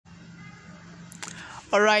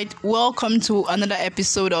All right, welcome to another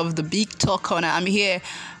episode of the Big Talk Corner. I'm here,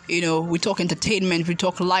 we talk entertainment, we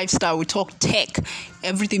talk lifestyle, we talk tech,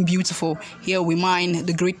 everything beautiful. Here we mine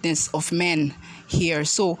the greatness of men here.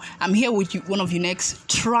 So I'm here with you, one of your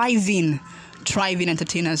next thriving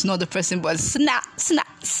entertainers, not the person, but snap,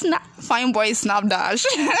 fine boy, Snap Dash.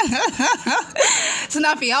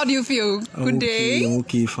 Snappy, how do you feel? Good day. I'm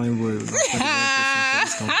okay, fine boy.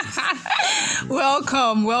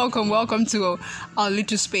 Welcome to our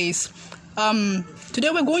little space. Today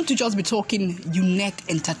we're going to just be talking unique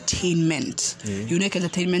entertainment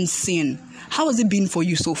scene. How has it been for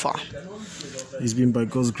you so far? It's been by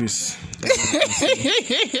God's grace.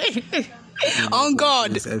 On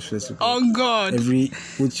God. Every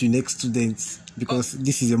with unique students, because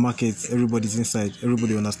this is a market, everybody's inside.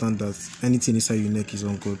 Everybody understand that anything inside unique is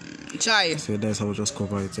on God. Chai. So that's how we just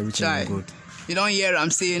cover it. Everything on God. You don't hear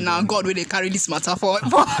I'm saying now God will they carry this matter for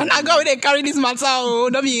now God will they carry this matter. Oh,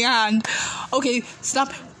 don't be in hand. Okay,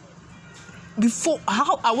 stop.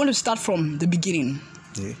 I want to start from the beginning.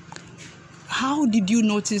 Yeah. How did you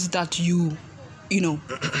notice that you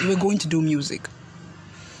were going to do music?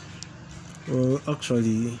 Well,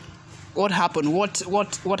 actually, what happened?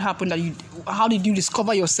 What happened that how did you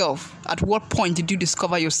discover yourself? At what point did you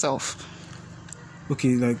discover yourself?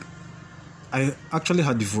 Okay, like I actually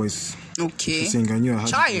had the voice. Okay. To sing. I knew I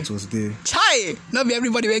had it was there. Not be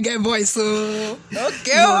everybody will get voice, so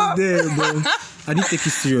okay. It was there, but I didn't take it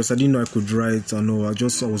serious. I didn't know I could write. I was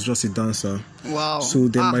just a dancer. Wow. So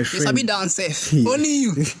then my friend, you sabi dance, only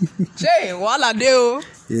you. Jay, wala deo.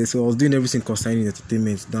 Yeah, so I was doing everything concerning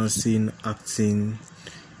entertainment, dancing, acting,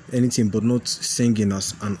 anything, but not singing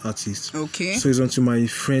as an artist. Okay. So it's until my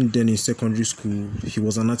friend then in secondary school, he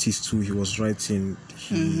was an artist too. He was writing.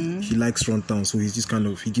 He likes rundown, so he gives this kind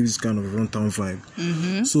of rundown vibe.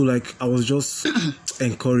 Mm-hmm. So like I was just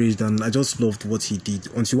encouraged and I just loved what he did.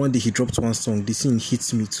 Until one day he dropped one song. The scene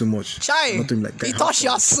hits me too much. He touched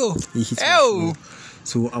your soul. He hit my soul.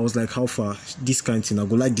 So I was like, how far this kind of thing? I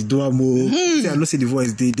go like the Duamo. See, I know say the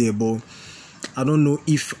voice there, but I don't know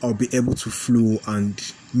if I'll be able to flow and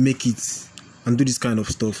make it and do this kind of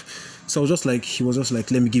stuff. So he was just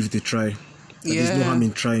like, let me give it a try. There's no harm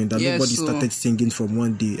in trying. That nobody started singing from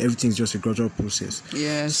one day. Everything's just a gradual process.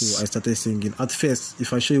 Yes. So I started singing. At first,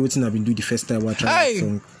 if I show you what I've been doing the first time I tried that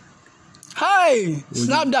song. Hi!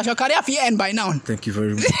 Snap Dash, your career for end by now. Thank you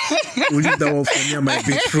very much. We'll leave that one for me and my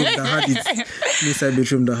bedroom that had it. Inside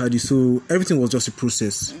bedroom that had it. So everything was just a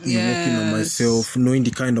process. Working on myself, knowing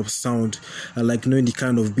the kind of sound, and like knowing the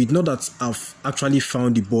kind of beat. Not that I've actually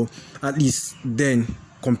found it, but at least then,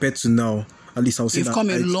 compared to now, at least I'll say you've come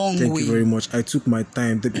a long way. Thank you very much. I took my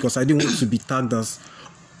time because I didn't want to be tagged as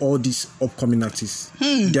all these upcoming artists.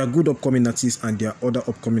 There are good upcoming artists and there are other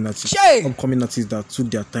upcoming artists. Upcoming artists that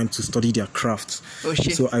took their time to study their craft.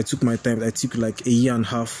 So I took my time. I took like a year and a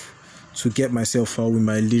half to get myself out with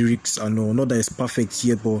my lyrics. I know not that it's perfect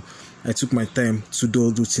yet, but I took my time to do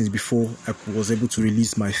all those things before I was able to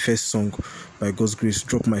release my first song. By God's grace,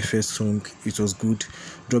 drop my first song. It was good.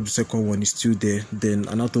 Drop the second one, it's still there. Then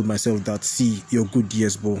and I told myself that, see, you're good,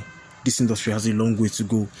 yes, but this industry has a long way to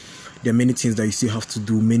go. There are many things that you still have to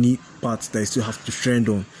do, many parts that you still have to trend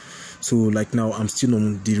on. So like now, I'm still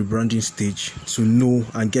on the rebranding stage to know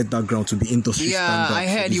and get that ground to be industry standard. I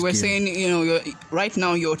heard you were saying, right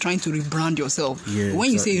now you're trying to rebrand yourself. Yeah,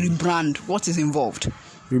 when you say rebrand, what is involved?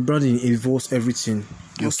 Rebranding involves everything.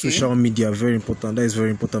 Your social media, very important. That is very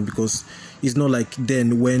important because it's not like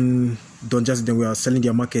then when Don Jazzy then we are selling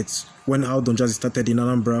their markets. How Don Jazzy started in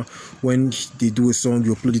Alhambra, when they do a song,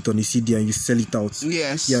 you upload it on a CD and you sell it out.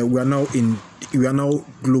 Yes. Yeah, we are now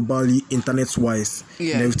globally internet wise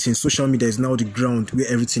and everything. Social media is now the ground where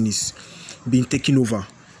everything is being taken over.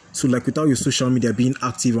 So like without your social media being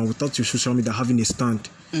active and without your social media having a stand,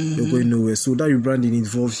 you're going nowhere. So that rebranding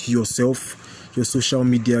involves yourself, your social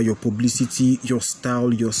media, your publicity, your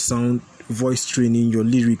style, your sound, voice training, your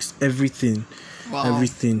lyrics, everything. Wow.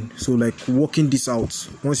 Everything. So like working this out,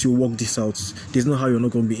 once you work this out, there's no how you're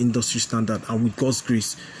not going to be industry standard. And with God's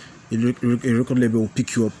grace, a record label will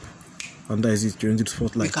pick you up. And that is it. You're in the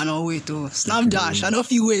spotlight. We cannot wait to Snap Dash. I know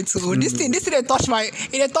if you wait. So this thing they touch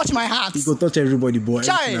my heart. You go touch everybody, boy. It's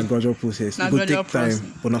a gradual process. It will take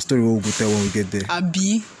time. But our story will go tell when we get there.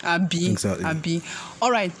 Abi. Exactly.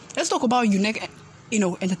 All right. Let's talk about unique,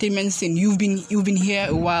 entertainment scene. You've been here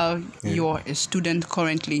a while. Yeah. You're a student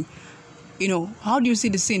currently. How do you see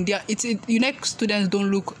the scene? Unique students don't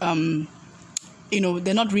look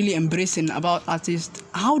they're not really embracing about artists.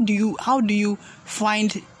 How do you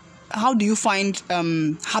find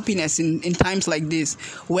happiness in times like this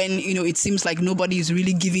when it seems like nobody is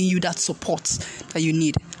really giving you that support that you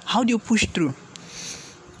need? How do you push through?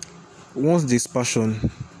 once there's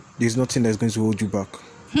passion, there's nothing that's going to hold you back.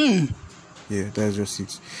 Yeah, that's just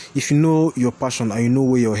it. If you know your passion and you know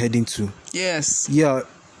where you're heading to, yes, yeah,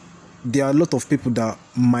 there are a lot of people that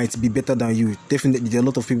might be better than you. Definitely, there are a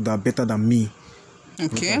lot of people that are better than me.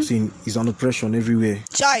 Okay. What I'm saying is an oppression everywhere.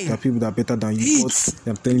 Chai. There are people that are better than you. But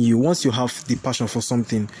I'm telling you, once you have the passion for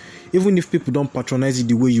something, even if people don't patronize it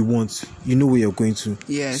the way you want, you know where you're going to.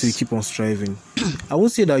 Yes. So you keep on striving. I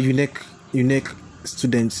won't say that unique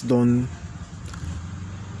students don't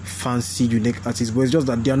fancy unique artists, but it's just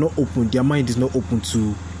that they are not open. Their mind is not open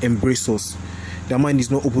to embrace us. Their mind is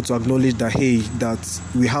not open to acknowledge that, hey, that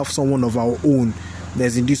we have someone of our own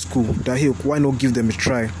that's in this school. That, hey, why not give them a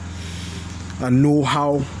try and know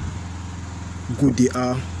how good they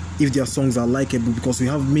are, if their songs are likable, because we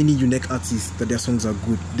have many unique artists that their songs are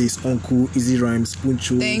good. There's Uncle, Easy Rhymes,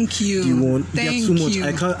 Puncho. Thank you. There's too much.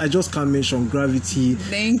 I just can't mention Gravity.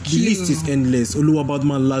 Thank you. The list is endless.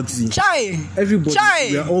 Oluwabadman, Lagzi. Chai. Everybody. Chai.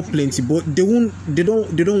 We are all plenty, but they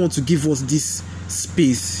don't want to give us this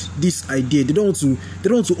space, this idea. They don't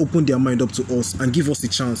want to open their mind up to us and give us a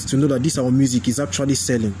chance to know that this our music is actually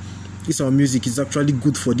selling. This our music is actually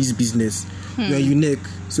good for this business. We are unique,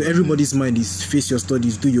 so everybody's mind is face your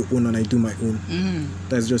studies, do your own, and I do my own.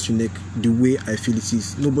 That's just unique. The way I feel it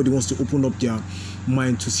is. Nobody wants to open up their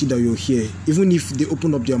mind to see that you're here. Even if they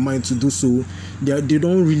open up their mind to do so, they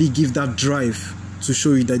don't really give that drive to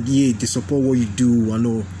show you that they support what you do. I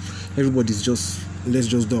know everybody's just, let's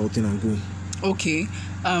just do our thing and go. Okay,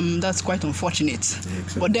 that's quite unfortunate. Yeah,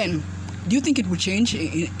 exactly. But then, do you think it will change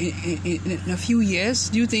in a few years?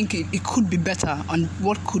 Do you think it could be better? And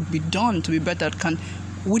what could be done to be better?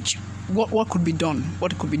 What could be done?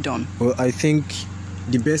 What could be done? Well, I think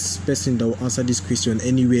the best person that will answer this question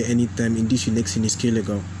anywhere, anytime in this unique scene is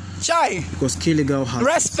K-Legal. Chai! Because K-Legal has...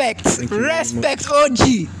 Respect!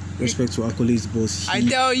 OG! Respect to Accolades boss. I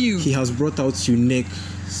tell you. He has brought out unique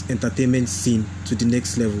entertainment scene to the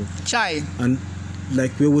next level. Chai! And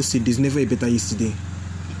like we always say, there's never a better yesterday.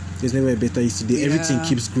 There's never a better yesterday. Yeah. Everything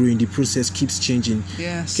keeps growing. The process keeps changing.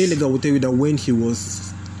 Yes. K-Legal will tell you that when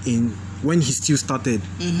he still started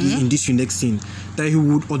in this unique scene, that he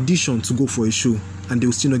would audition to go for a show and they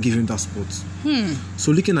will still not give him that spot.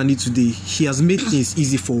 So looking at it today, he has made things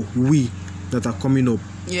easy for we that are coming up.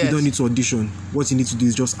 Yes. You don't need to audition. What you need to do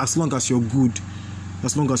is just, as long as you're good,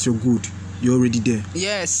 you're already there.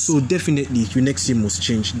 Yes. So definitely unique scene must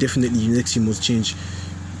change.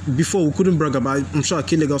 Before we couldn't brag about, I'm sure at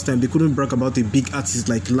K-Legal's time they couldn't brag about a big artist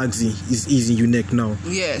like Lagzi is in unique now.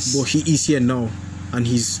 Yes. But he is here now, and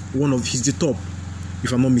he's the top.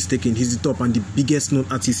 If I'm not mistaken, he's the top and the biggest known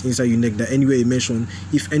artist inside unique. That anywhere you mention,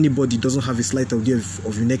 if anybody doesn't have a slight idea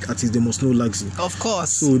of unique artists, they must know Lagzi. Of course.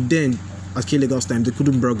 So then at K-Legal's time they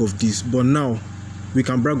couldn't brag of this, but now we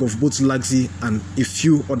can brag of both Lagzi and a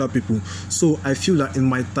few other people. So I feel that in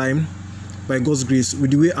my time, by God's grace,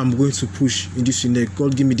 with the way I'm going to push in this unique,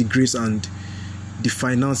 God give me the grace and the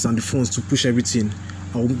finance and the funds to push everything.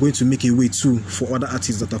 I'm going to make a way too for other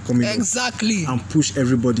artists that are coming up and push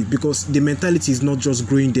everybody, because the mentality is not just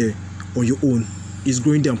growing there on your own, it's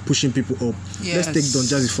growing there and pushing people up. Yes. Let's take Don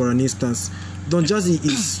Jazzy for an instance. Don Jazzy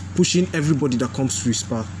is pushing everybody that comes through his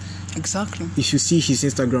path. Exactly. If you see his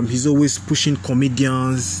Instagram, he's always pushing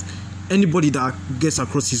comedians, anybody that gets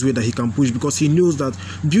across his way that he can push, because he knows that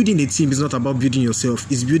building a team is not about building yourself,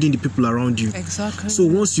 it's building the people around you. Exactly. So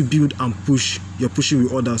once you build and push, you're pushing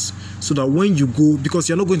with others, so that when you go, because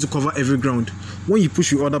you're not going to cover every ground, when you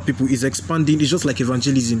push with other people, it's expanding. It's just like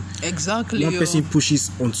evangelism. Exactly. One person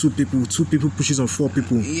pushes on two people pushes on four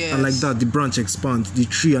people. Yes. And like that the branch expands, the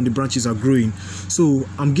tree and the branches are growing. So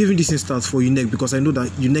I'm giving this instance for unique because I know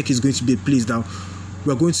that unique is going to be a place that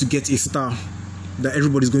we're going to get a star that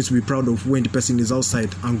everybody's going to be proud of when the person is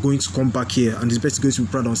outside and going to come back here, and this person is going to be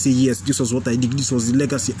proud and say, yes, this was what I did, this was the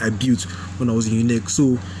legacy I built when I was in unique.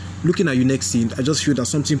 So looking at unique scene, I just feel that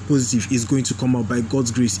something positive is going to come out by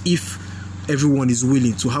God's grace if everyone is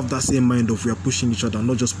willing to have that same mind of we are pushing each other,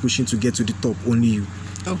 not just pushing to get to the top, only you.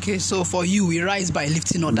 Okay, so for you, we rise by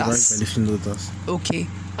lifting others. Rise by lifting others. Okay.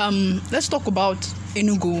 Let's talk about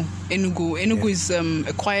Enugu. Enugu is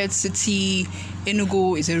a quiet city.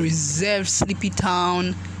 Enugu is a reserved, sleepy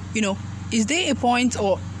town. You know, is there a point,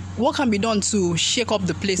 or what can be done to shake up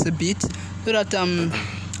the place a bit so that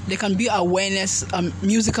there can be awareness,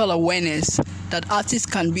 musical awareness, that artists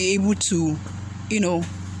can be able to, you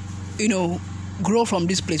know, grow from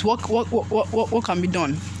this place? What can be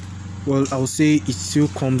done? Well, I would say it still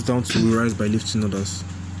comes down to we rise by lifting others.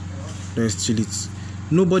 That's still it.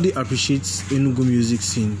 Nobody appreciates Enugu music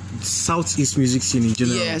scene, Southeast music scene in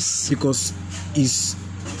general, yes, because it's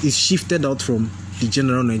shifted out from the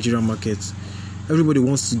general Nigerian market. everybody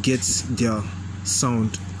wants to get their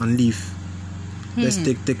sound and leave. Let's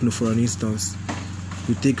take techno for an instance.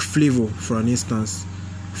 We take Flavor for an instance.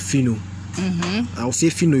 Fino. I'll say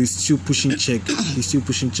Fino is still pushing check. He's still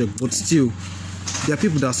pushing check, but still, there are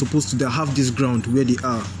people that are supposed to have this ground where they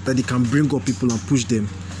are, that they can bring up people and push them.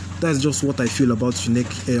 That's just what I feel about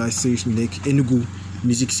Enugu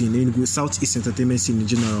music scene, Enugu Southeast entertainment scene in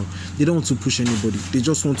general. They don't want to push anybody. They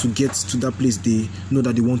just want to get to that place they know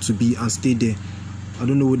that they want to be and stay there. I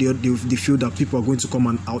don't know, they feel that people are going to come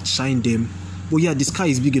and outshine them. But yeah, the sky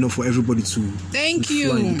is big enough for everybody to fly.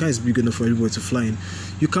 The sky is big enough for everybody to fly in.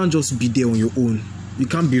 You can't just be there on your own. You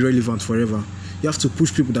can't be relevant forever. You have to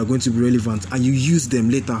push people that are going to be relevant, and you use them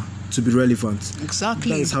later to be relevant.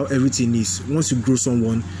 Exactly. That is how everything is. Once you grow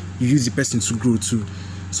someone, you use the person to grow too.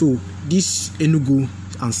 So this Enugu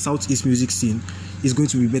and Southeast music scene is going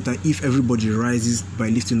to be better if everybody rises by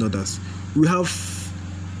lifting others. We have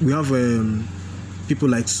people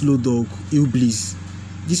like Slow Dog, Illbliss.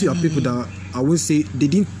 These are people that I won't say they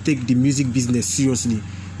didn't take the music business seriously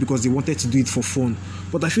because they wanted to do it for fun.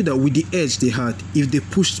 But I feel that with the edge they had, if they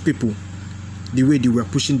pushed people the way they were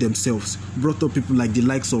pushing themselves, brought up people like the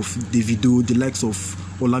likes of Davido, the likes of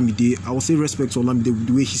Olamide. I will say respect to Olamide,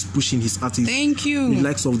 the way he's pushing his artists. Thank you. The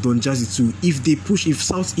likes of Don Jazzy too. If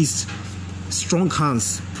Southeast strong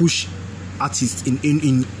hands push artists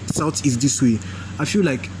in Southeast this way, I feel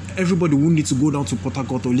like everybody will need to go down to Port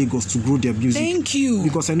Harcourt or Lagos to grow their music. Thank you.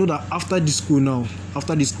 Because I know that after this school,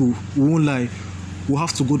 we won't lie, we'll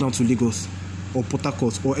have to go down to Lagos or Port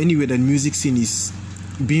Harcourt or anywhere that music scene is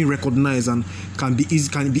being recognized and can be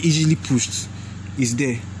easily pushed. Is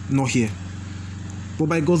there, not here. But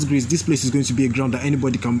by God's grace, this place is going to be a ground that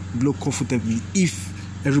anybody can blow comfortably if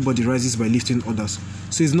everybody rises by lifting others.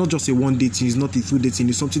 So it's not just a one-day thing, it's not a two-day thing,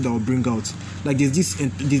 it's something that will bring out. Like there's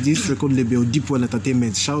this record label, Deepwell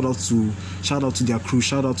Entertainment. Shout out to their crew,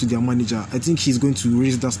 shout out to their manager. I think he's going to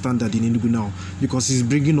raise that standard in Enugu now because he's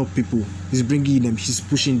bringing up people, he's bringing them, he's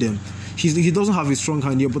pushing them. He doesn't have a strong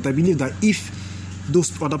hand here, but I believe that if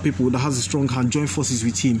those other people that has a strong hand join forces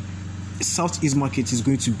with him, Southeast market is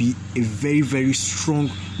going to be a very, very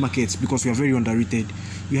strong market because we are very underrated.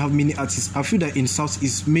 We have many artists. I feel that in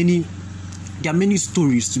Southeast, there are many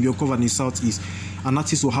stories to be uncovered in Southeast. An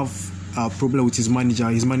artist will have a problem with his manager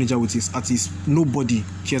with his artist. Nobody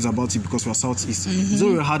cares about it because we are Southeast. He's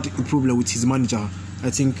already had a problem with his manager,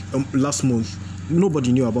 I think, last month.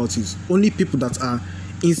 Nobody knew about it. Only people that are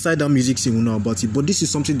inside that music scene will know about it. But this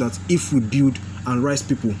is something that if we build and rise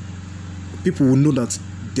people will know that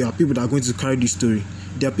there are people that are going to carry this story.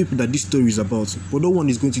 There are people that this story is about. But no one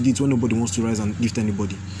is going to do it when nobody wants to rise and lift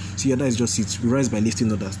anybody. So yeah, that is just it. We rise by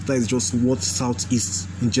lifting others. That is just what Southeast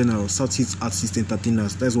in general, Southeast artists,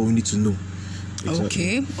 entertainers, that's what we need to know.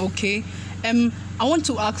 Exactly. Okay. I want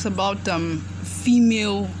to ask about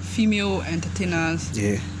female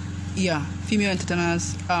entertainers. Yeah, female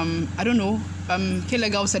entertainers. I don't know.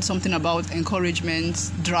 K-Legal said something about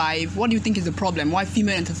encouragement, drive. What do you think is the problem? Why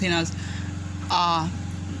female entertainers are,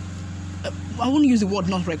 I won't use the word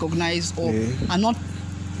not recognized or are not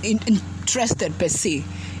interested per se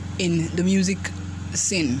in the music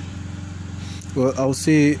scene? Well, I'll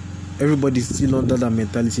say everybody's still under that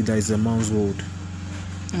mentality that it's a man's world.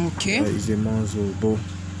 Okay. It's a man's world, but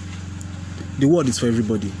the world is for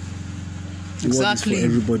everybody. The world is for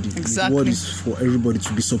everybody. The world is for everybody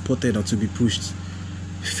to be supported and to be pushed.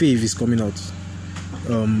 Fave is coming out.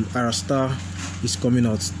 Arastar is coming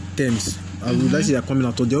out. Thames. I would like to say they're coming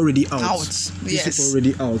out, or they're already out. Yes. They're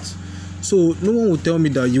already out. So no one will tell me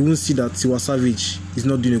that you won't see that Tiwa Savage is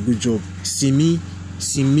not doing a good job. Simi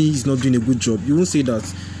is not doing a good job. You won't say that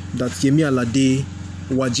Yemi Alade,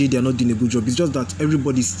 Waje, they are not doing a good job. It's just that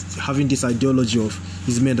everybody's having this ideology of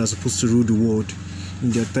these men that are supposed to rule the world in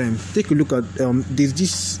their time. Take a look at there's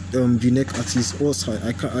this unique artist also.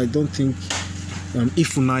 I don't think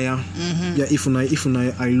Ifunaya. Yeah,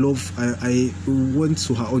 Ifunaya. I went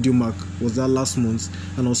to her audio mark, was that last month,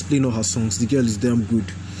 and I was playing all her songs. The girl is damn good.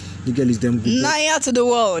 Naya to the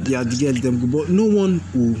world. Yeah, the girl is damn good. But no one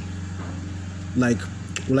will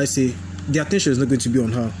I say, the attention is not going to be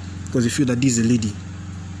on her because they feel that this is a lady.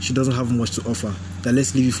 She doesn't have much to offer. That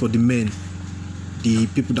let's leave it for the men, the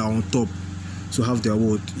people that are on top, to have their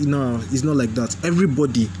word. It's not like that.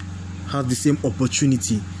 Everybody has the same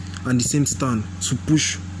opportunity and the same stand to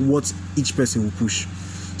push what each person will push.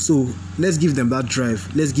 So let's give them that drive.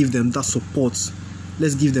 Let's give them that support.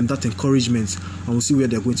 Let's give them that encouragement, and we'll see where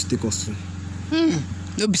they're going to take us to.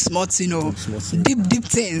 Don't be smart, Deep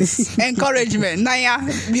things. Encouragement. Naya,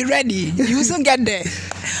 be ready. You will soon get there.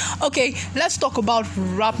 Okay, let's talk about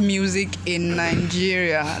rap music in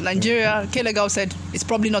Nigeria. K-Legal said it's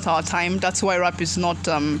probably not our time. That's why rap is not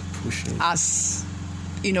as,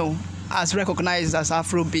 as recognized as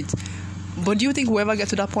Afrobeat. But do you think we'll ever get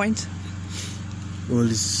to that point? Well,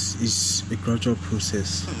 it's a gradual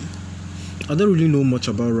process. I don't really know much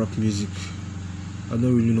about rap music.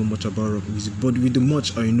 But with the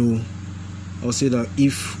much I know, I'll say that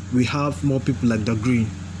if we have more people like Dagree,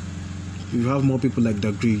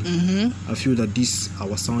 I feel that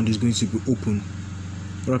our sound is going to be open.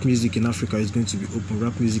 Rap music in Africa is going to be open.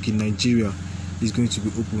 Rap music in Nigeria is going to be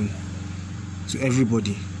open to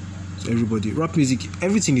everybody. Rap music,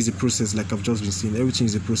 everything is a process, like I've just been saying. Everything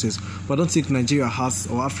is a process. But I don't think Nigeria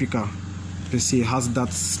or Africa per se has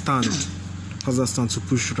that stand to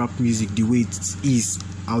push rap music the way it is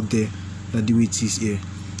out there than the way it is here.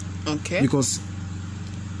 Okay. Because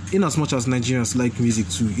in as much as Nigerians like music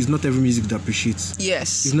too, it's not every music that appreciates.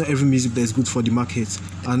 Yes. It's not every music that is good for the market.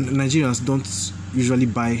 And Nigerians don't usually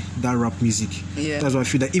buy that rap music. Yeah. That's why I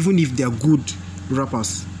feel that even if they are good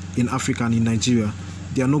rappers in Africa and in Nigeria,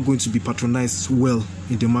 they are not going to be patronized well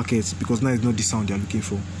in the market because now it's not the sound they are looking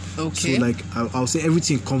for. Okay. So I'll say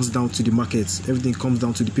everything comes down to the market. Everything comes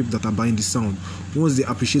down to the people that are buying the sound. Once they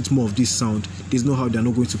appreciate more of this sound, there's no how they are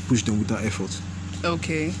not going to push them with that effort.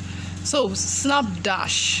 Okay. So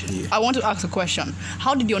Snapdash, yeah. I want to ask a question.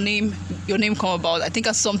 How did your name come about? I think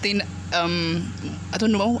that's something I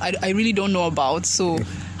don't know. I really don't know about. So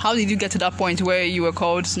how did you get to that point where you were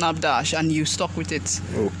called Snapdash and you stuck with it?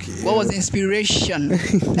 Okay. What was the inspiration?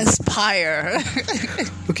 Inspire.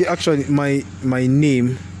 Okay, actually my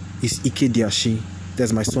name is Ike Diashi.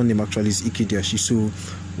 That's my surname actually is Ike Diashi. So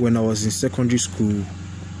when I was in secondary school,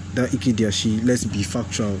 that Ike Diashi, let's be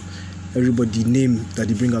factual, everybody name that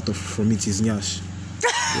they bring out from it is Nyash.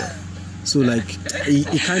 Yeah. So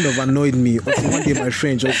it kind of annoyed me. One day my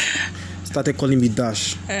friend just started calling me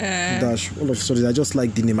Dash. Dash. All of a sudden I just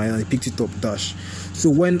liked the name and I picked it up, Dash. So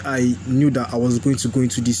when I knew that I was going to go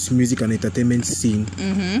into this music and entertainment scene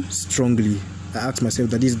strongly, I asked myself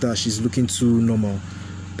that this Dash is looking too normal.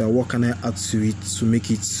 That what can I add to it to make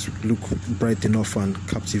it look bright enough and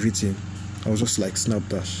captivating? I was just like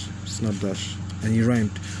Snapdash. And it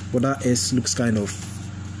rhymed. But that S looks kind of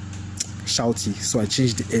shouty, so I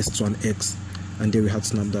changed the S to an X, and then we had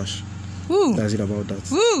Snapdash. Woo. That's it about that.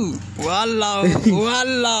 Woo!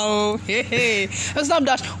 Walao! Hey!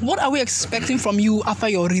 Snapdash, what are we expecting from you after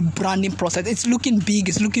your rebranding process? It's looking big,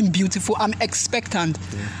 it's looking beautiful. I'm expectant.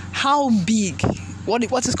 Yeah. How big?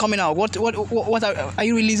 What is coming out? What are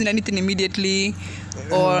you releasing anything immediately?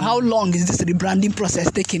 Or how long is this rebranding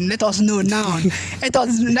process taking? Let us know now. Let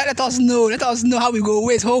us know how we go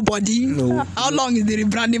waste whole body. No. How long is the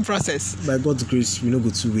rebranding process? By God's grace, we no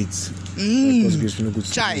go to wait. By God's grace, we no go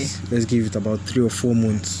to wait. Let's give it about 3 or 4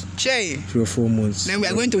 months. 3 or 4 months. Then we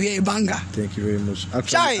are going to hear a banger. Thank you very much.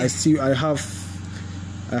 Actually, I have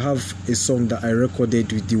a song that I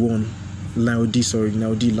recorded with the one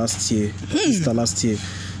Naudi last year, last year.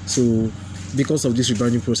 So because of this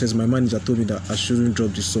rebranding process, my manager told me that I shouldn't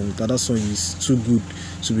drop this song. That song is too good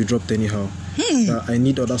to be dropped anyhow. That I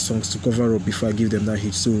need other songs to cover up before I give them that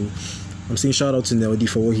hit. So I'm saying shout out to Naudi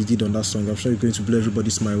for what he did on that song. I'm sure it's going to blow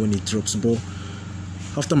everybody's mind when it drops. But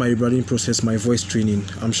after my rebranding process, my voice training,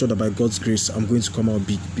 I'm sure that by God's grace, I'm going to come out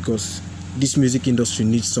big because this music industry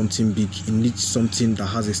needs something big. It needs something that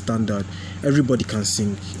has a standard. Everybody can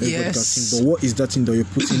sing. Can sing. But what is that thing that you're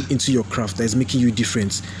putting into your craft that is making you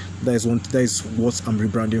different? That is what I'm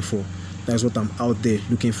rebranding for. That is what I'm out there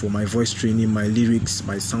looking for. My voice training, my lyrics,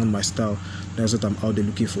 my sound, my style. That is what I'm out there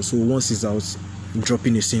looking for. So once it's out, I'm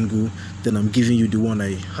dropping a single, then I'm giving you the one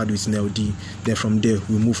I had with NLD. Then from there,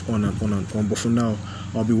 we move on and on and on. But for now,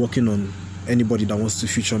 I'll be working on anybody that wants to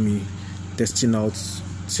feature me, testing out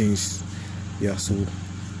things. Yeah, so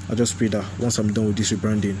I just pray that once I'm done with this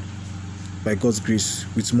rebranding, by God's grace,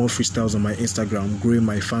 with more freestyles on my Instagram, growing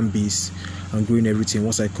my fan base and growing everything,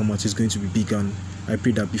 once I come out, it's going to be big. And I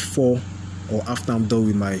pray that before or after I'm done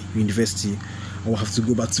with my university, I will have to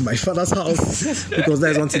go back to my father's house because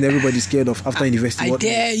that is one thing everybody's scared of after university. I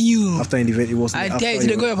dare you. After university, it was. I dare you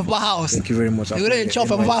to go to your papa's house. Thank you very much. You go to chop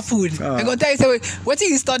papa food. I'm going to tell you, what did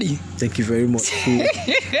you study? Thank you very much. So,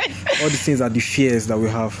 all these things are the fears that we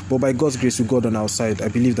have. But by God's grace, with God on our side, I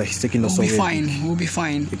believe that He's taking us somewhere. We'll be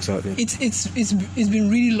fine. Exactly. It's been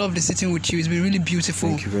really lovely sitting with you. It's been really beautiful.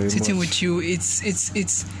 Thank you very much. Sitting with you.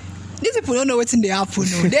 These people don't know what's in the happen.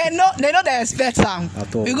 No. They know they expect them.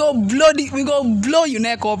 We go blow your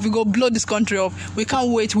neck up. We go blow this country up. We can't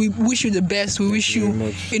wait. We wish you the best. We wish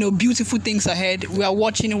you beautiful things ahead. We are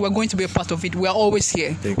watching. We're going to be a part of it. We are always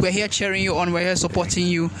here. We're here cheering you on. We're here supporting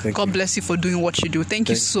you. God bless you for doing what you do. Thank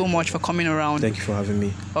you so much for coming around. Thank you for having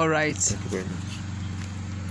me. All right. Thank you very much.